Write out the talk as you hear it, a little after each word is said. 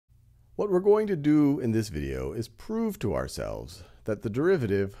What we're going to do in this video is prove to ourselves that the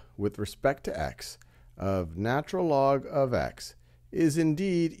derivative with respect to x of natural log of x is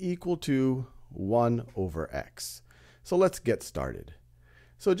indeed equal to 1 over x. So let's get started.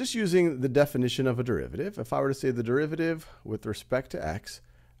 So just using the definition of a derivative, if I were to say the derivative with respect to x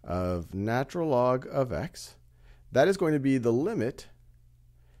of natural log of x, that is going to be the limit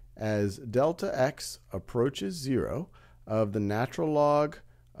as delta x approaches 0 of the natural log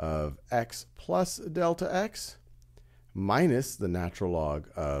of x plus delta x minus the natural log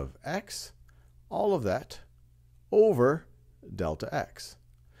of x, all of that over delta x.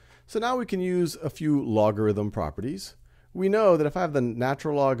 So now we can use a few logarithm properties. We know that if I have the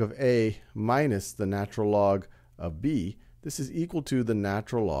natural log of a minus the natural log of b, this is equal to the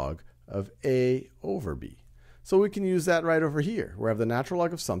natural log of a over b. So we can use that right over here, where I have the natural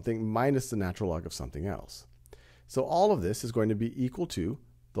log of something minus the natural log of something else. So all of this is going to be equal to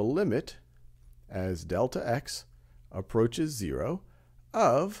the limit as delta x approaches 0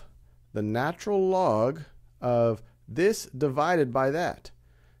 of the natural log of this divided by that.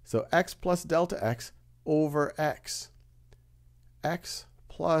 So x plus delta x over x. X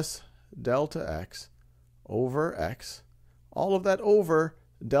plus delta x over x. All of that over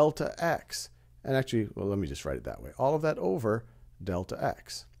delta x. And actually, well, let me just write it that way. All of that over delta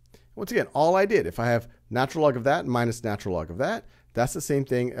x. Once again, all I did, if I have natural log of that minus natural log of that, that's the same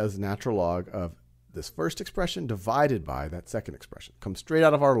thing as natural log of this first expression divided by that second expression. Comes straight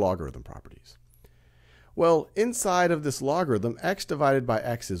out of our logarithm properties. Well, inside of this logarithm, x divided by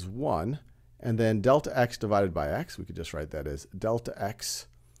x is 1. And then delta x divided by x, we could just write that as delta x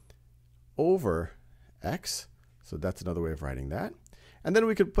over x. So that's another way of writing that. And then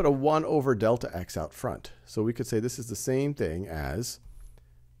we could put a 1 over delta x out front. So we could say this is the same thing as,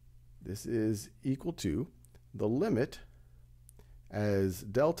 this is equal to the limit as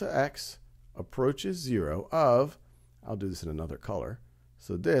delta x approaches 0 of, I'll do this in another color.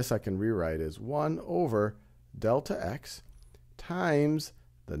 So this I can rewrite as 1 over delta x times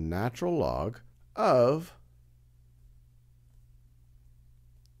the natural log of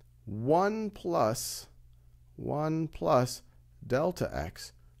 1 plus delta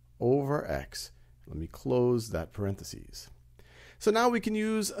x over x. Let me close that parentheses. So now we can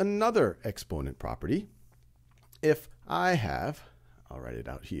use another exponent property. If I have, I'll write it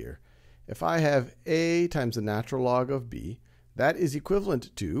out here, if I have a times the natural log of b, that is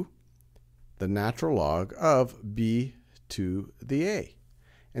equivalent to the natural log of b to the a.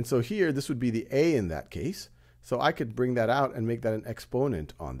 And so here, this would be the a in that case. So I could bring that out and make that an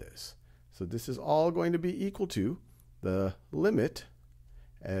exponent on this. So this is all going to be equal to the limit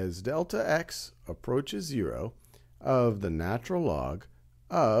as delta x approaches 0 of the natural log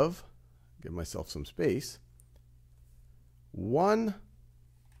of, give myself some space, 1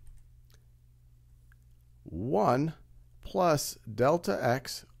 plus delta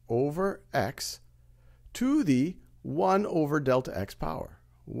x over x to the 1 over delta x power.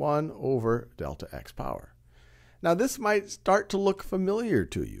 1 over delta x power. Now this might start to look familiar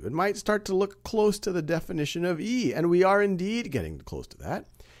to you. It might start to look close to the definition of E, and we are indeed getting close to that.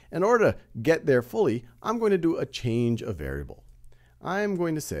 In order to get there fully, I'm going to do a change of variable. I'm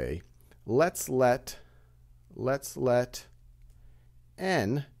going to say, let's let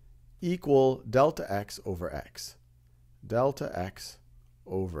n equal delta x over x. Delta x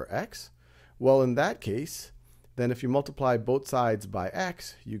over x. Well, in that case, then if you multiply both sides by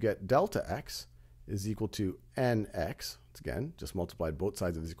x, you get delta x is equal to nx. Once again, just multiplied both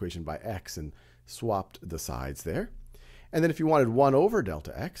sides of this equation by x and swapped the sides there. And then if you wanted 1 over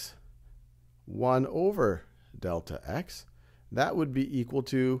delta x, 1 over delta x, that would be equal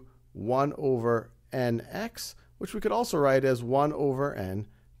to 1 over nx, which we could also write as 1 over n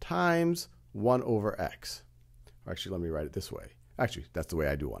times 1 over x. Or actually, let me write it this way. Actually, that's the way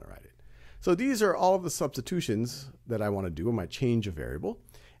I do want to write it. So these are all of the substitutions that I want to do in my change of variable.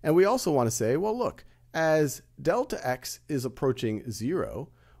 And we also want to say, well, look, as delta x is approaching 0,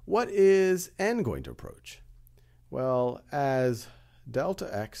 what is n going to approach? Well, as delta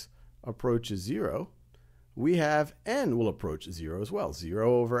x approaches 0, we have n will approach 0 as well.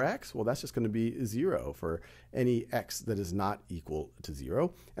 0 over x, well, that's just going to be 0 for any x that is not equal to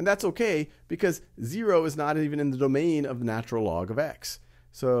 0. And that's okay, because 0 is not even in the domain of the natural log of x.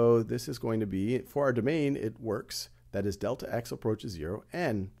 So this is going to be, for our domain, it works. That is, delta x approaches 0,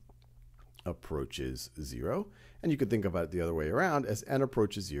 n approaches 0. And you could think about it the other way around. As n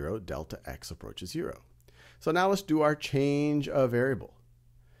approaches 0, delta x approaches 0. So now let's do our change of variable.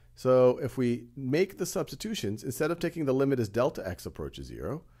 So if we make the substitutions, instead of taking the limit as delta x approaches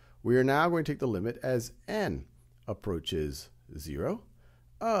 0, we are now going to take the limit as n approaches 0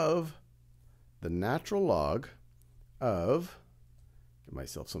 of the natural log of, give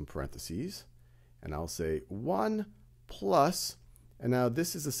myself some parentheses, and I'll say 1 plus, and now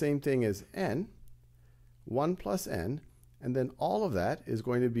this is the same thing as n, 1 plus n, and then all of that is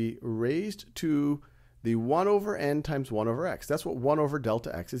going to be raised to the 1 over n times 1 over x. That's what 1 over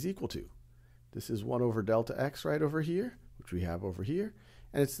delta x is equal to. This is 1 over delta x right over here, which we have over here,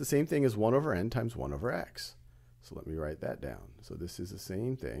 and it's the same thing as 1 over n times 1 over x. So let me write that down. So this is the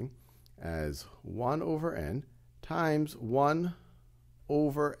same thing as 1 over n times 1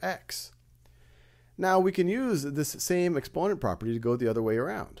 over x. Now we can use this same exponent property to go the other way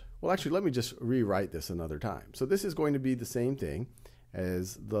around. Well, actually, let me just rewrite this another time. So this is going to be the same thing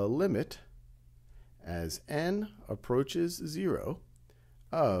as the limit as n approaches 0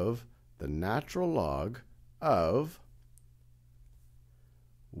 of the natural log of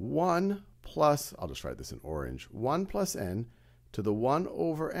 1 plus, I'll just write this in orange, 1 plus n to the 1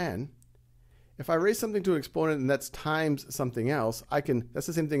 over n. If I raise something to an exponent and that's times something else, that's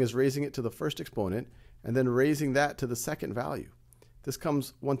the same thing as raising it to the first exponent and then raising that to the second value. This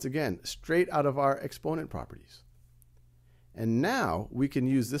comes, once again, straight out of our exponent properties. And now we can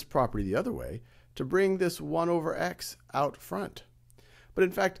use this property the other way to bring this 1 over x out front. But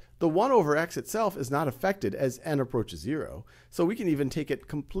in fact, the 1 over x itself is not affected as n approaches 0. So we can even take it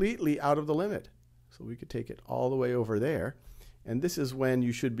completely out of the limit. So we could take it all the way over there. And this is when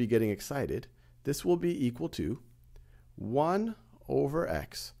you should be getting excited. This will be equal to 1 over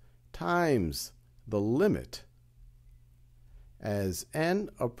x times the limit as n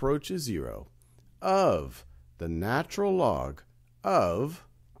approaches 0 of the natural log of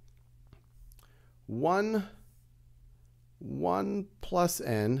 1 plus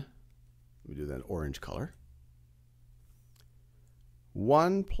n, let me do that in orange color,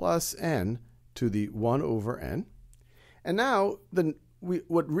 1 plus n to the 1 over n. And now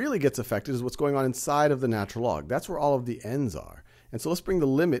what really gets affected is what's going on inside of the natural log. That's where all of the n's are. And so let's bring the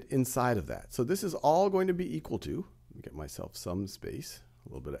limit inside of that. So this is all going to be equal to, let me get myself some space, a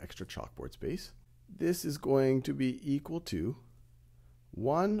little bit of extra chalkboard space. This is going to be equal to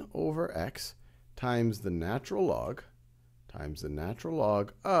 1 over x times the natural log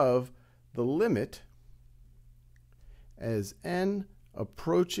of the limit as n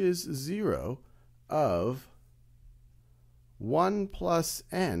approaches 0 of 1 plus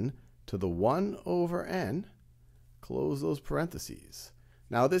n to the 1 over n, close those parentheses.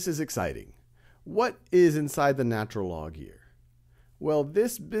 Now this is exciting. What is inside the natural log here? Well,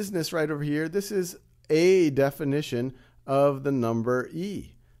 this business right over here, this is a definition of the number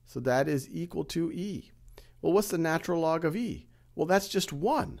e. So that is equal to e. Well, what's the natural log of e? Well, that's just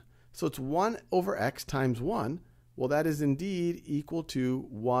 1. So it's 1 over x times 1. Well, that is indeed equal to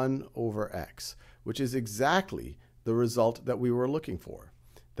 1 over x, which is exactly the result that we were looking for,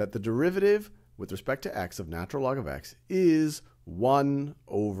 that the derivative with respect to x of natural log of x is 1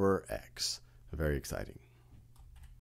 over x. Very exciting.